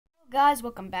Guys,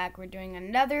 welcome back. We're doing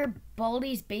another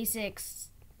Baldi's Basics.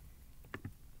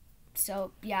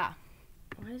 So, yeah.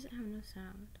 Why does it have no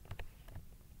sound?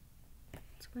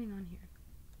 What's going on here?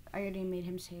 I already made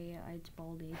him say it's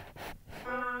Baldi.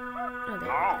 Oh, there we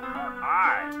go.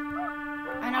 Hi.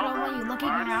 And I don't want you looking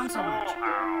around so much.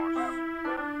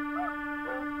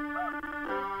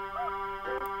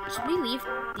 Should we leave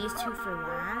these two for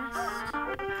last? Why?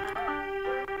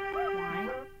 I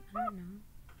don't know.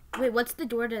 Wait, what's the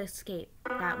door to escape?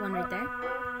 That one right there?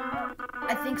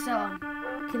 I think so.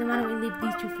 Okay, then why don't we leave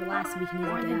these two for last so we can use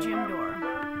Or it the out? gym door.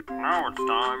 Now it's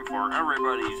time for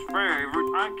everybody's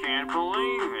favorite. I can't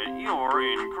believe it. You're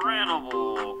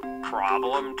incredible.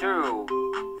 Problem 2.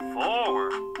 4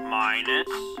 minus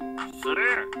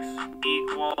 6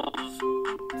 equals.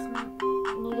 It's not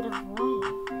 -1.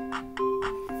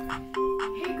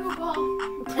 Hey Google,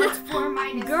 what's 4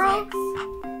 minus Girl. 6?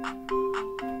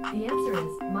 The answer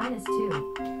is -2.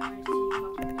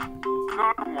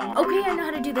 Good one. Okay, I know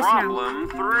how to do this now. Problem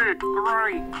 3.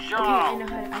 Great job. Okay, I know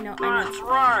how to, I know. That's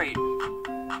right.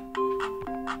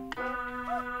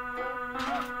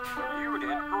 You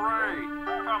did great.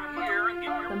 Come here and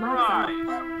get your The mic's prize.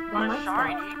 The A mic's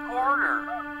shiny quarter.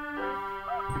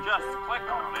 Just click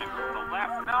on it with the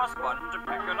left mouse button to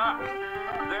pick it up.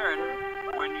 Then,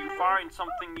 when you find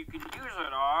something you can use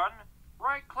it on,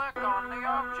 right-click on the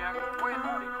object with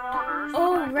the quarters.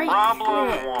 Oh, right. Problem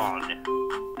click. 1.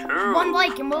 2. One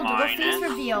like and we'll do a face minus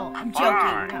reveal. I'm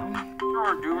 5. joking. No.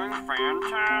 You're doing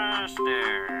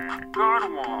fantastic. Good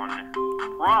one.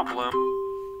 Problem.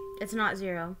 It's not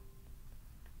 0.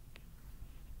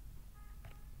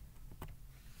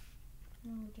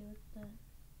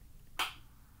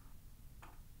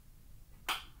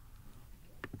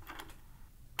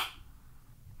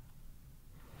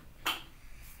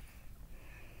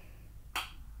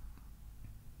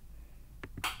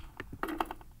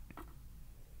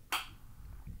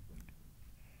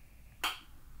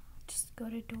 Just go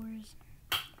to doors.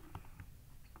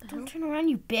 Don't turn around,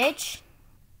 you bitch.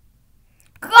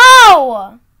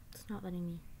 Go! It's not letting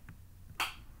me.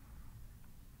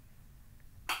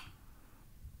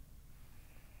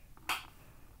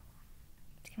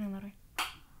 It's kind of louder.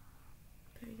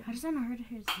 There we go. How does that not hurt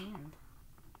his hand?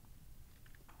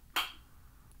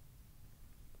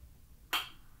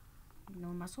 No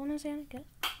muscle in his hand? Good.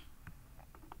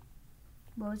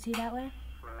 What was he that way?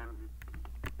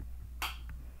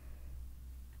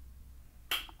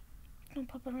 Don't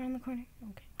pop it around the corner.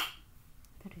 Okay.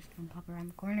 That is gonna pop around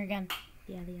the corner again.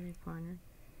 Yeah, the other corner.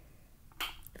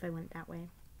 If I went that way.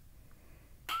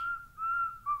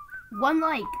 1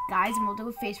 like, guys, and we'll do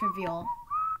a face reveal.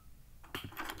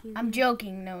 Excuse I'm me.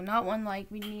 joking. No, not 1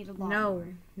 like. We need a lot No,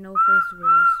 more. no face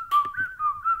reveals.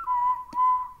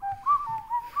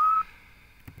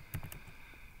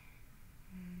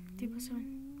 Dude, what's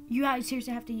on? You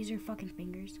seriously have to use your fucking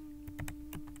fingers.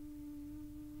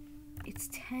 It's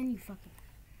 10, you fucking.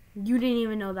 You didn't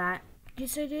even know that.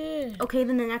 Yes, I did. Okay,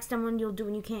 then the next time one you'll do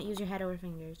when you can't use your head or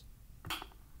fingers.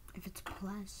 If it's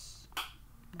plus,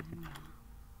 then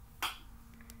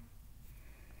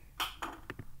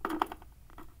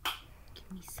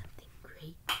Give me something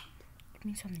great. give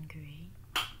me something great.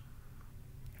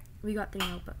 We got 3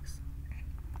 notebooks.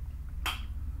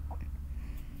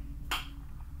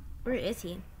 Where is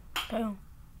he? Boom.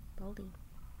 Baldi.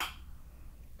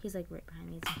 He's like right behind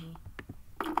me, isn't he?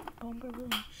 Boom, boom, boom.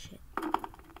 Shit.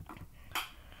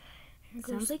 Here Sounds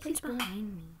goes like he's principal.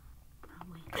 behind me.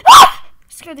 Probably.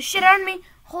 Scared the shit out of me.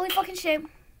 Holy fucking shit.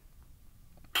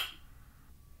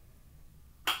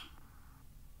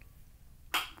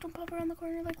 Don't pop around the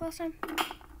corner like last time.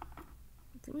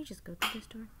 Didn't we just go through this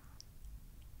door?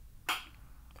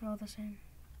 They're all the same.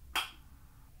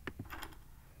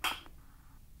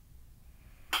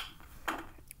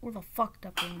 Or the fucked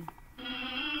up room.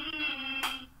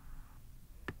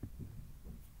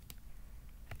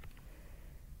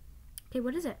 Okay,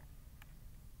 what is it?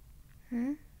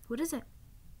 Hmm? What is it?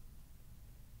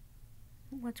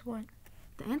 What's what?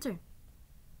 The answer.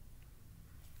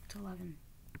 It's 11.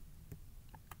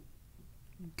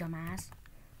 Dumbass.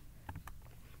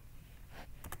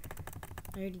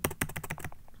 I already.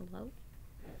 Hello?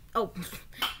 Oh.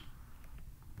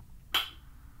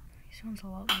 He sounds a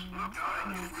lot more.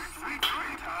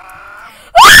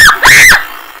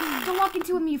 Yeah. Don't walk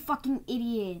into him, you fucking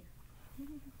idiot.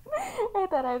 I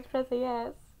thought I was pressing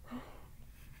yes.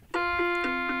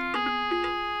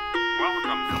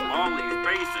 Welcome to Baldi's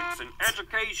Basics in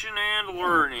Education and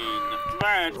Learning.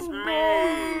 That's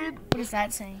me. What does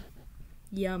that say?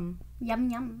 Yum. Yum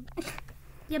yum.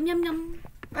 Yum yum yum.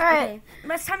 Alright,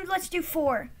 let's do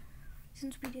 4.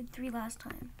 Since we did 3 last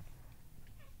time.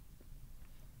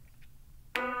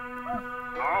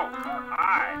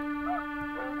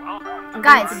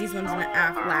 Guys. Put these ones in the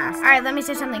last. All right, let me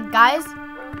say something, guys.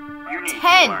 You need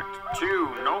 10. to collect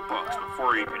 2 notebooks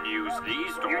before you can use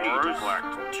these doors. You need to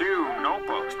collect 2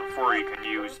 notebooks before you can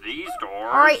use these doors.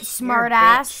 All right,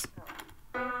 smartass.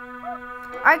 All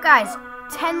right, guys,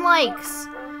 10 likes,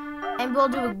 and we'll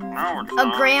do a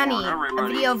granny, a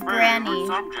video of granny.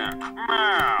 Subject,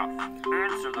 math.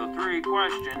 Answer the 3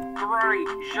 questions. Great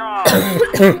job.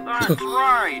 That's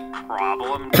right.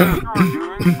 Problem 2.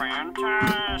 You're doing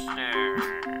fantastic.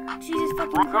 Jesus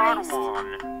fucking Good Christ.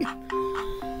 one.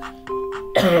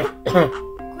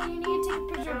 Well, you need to take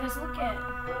a picture of this. Look at.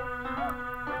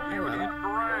 I will.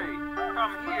 Great.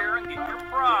 Come here and get your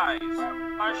prize.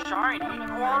 A shiny Never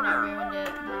mind, I quarter. ruined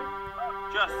it.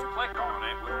 Just click on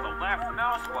it with the left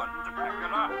mouse button to pick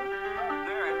it up.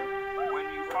 Then, when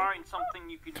you find something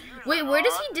you can use Wait, it where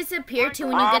does on, he disappear to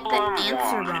when you get the Problem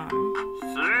answer 1. wrong?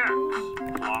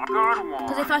 6. Good one.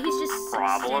 Because I thought he's just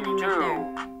Problem standing 2. right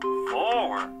there.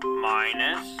 4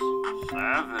 minus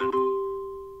 7.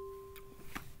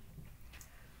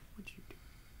 What'd you do?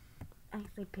 I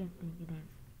actually can't think it in.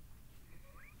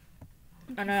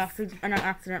 And I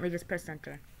accidentally just pressed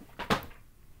enter.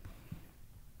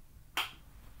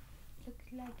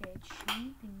 Looks like a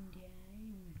sleeping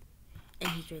time. And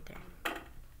he's right there.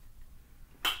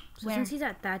 So Where? since he's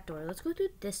at that door, let's go through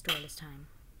this door this time.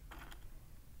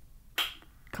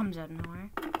 Comes out of nowhere.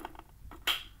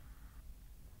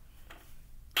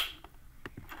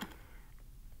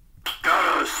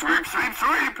 Gotta sweep, sweep,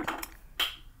 sweep!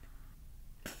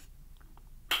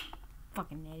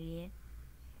 Fucking idiot.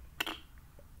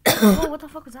 Oh, what the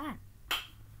fuck was that?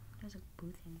 There's a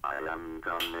booth in. I am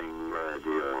coming, ready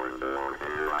or no,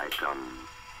 here I come.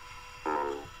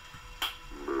 Blow,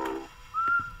 blow.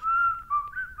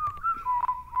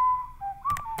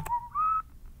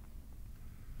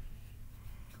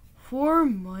 Four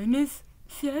minus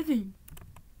 7.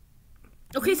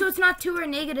 Okay, so it's not 2 or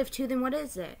 -2, then what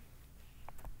is it?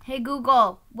 Hey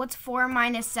Google, what's 4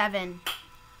 minus 7?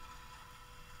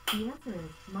 The answer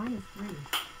is -3.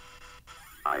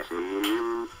 I see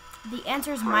you. The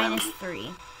answer is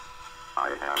 -3. I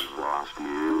have lost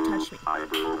you. Don't touch me. I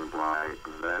don't like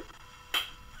that.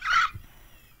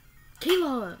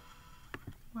 Kayla!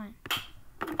 What?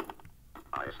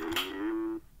 I see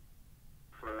you.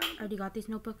 Friend. I already got these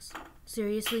notebooks?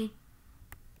 Seriously?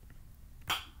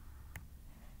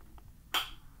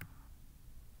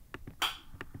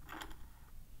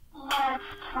 Let's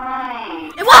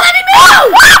try. It won't let me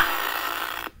move!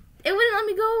 It wouldn't let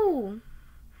me go.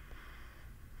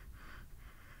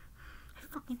 I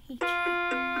fucking hate you.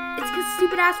 It's because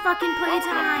stupid ass fucking All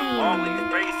playtime. these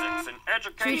basics in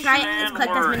education try it? Let's and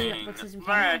collect as many learning. notebooks as we can.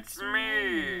 That's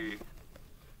me.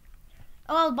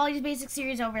 Oh, well, Baldi's Basic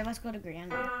series over. Let's go to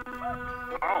Granny. Oh,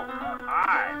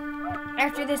 hi.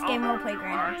 After this game, we'll play My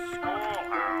Granny.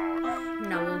 schoolhouse.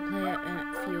 No, we'll play it in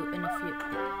a few later.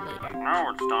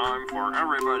 Now it's time for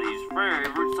everybody's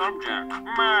favorite subject,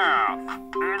 math.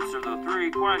 Answer the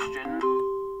 3 questions.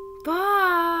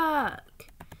 Fuck!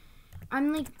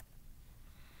 I'm like,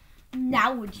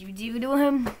 Now what'd you do to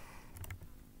him?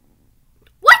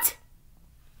 what?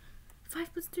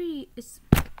 5 plus 3 is,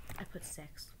 I put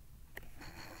 6.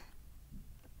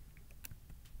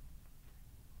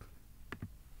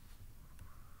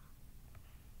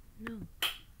 No.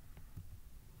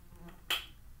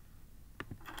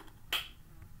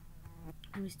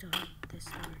 And we still have this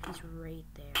door. He's right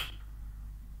there.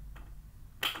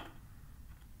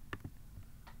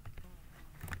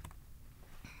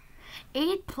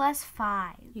 Eight plus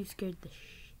 5. You scared the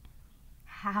shit.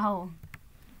 How?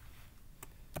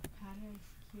 How did I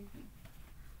scare you?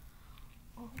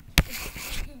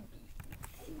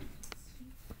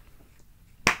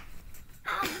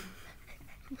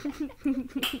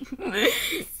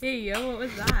 Hey, yo, what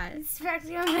was that? It's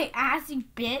practically on my ass, you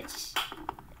bitch.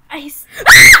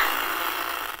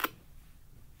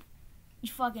 You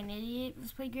fucking idiot.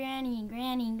 Let's play Granny.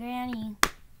 Granny.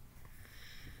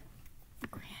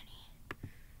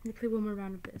 Let me play one more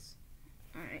round of this.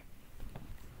 Alright.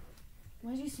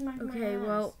 Why'd you smack my Okay, ass?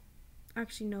 well,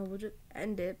 actually, no, we'll just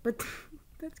end it, but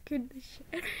that's good the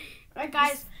shit. Alright,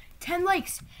 guys. 10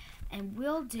 likes. And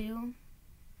we'll do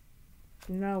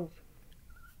No.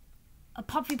 a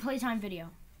puppy playtime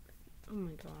video. Oh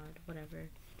my god, whatever.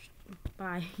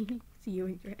 Bye. See you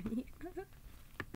in Granny.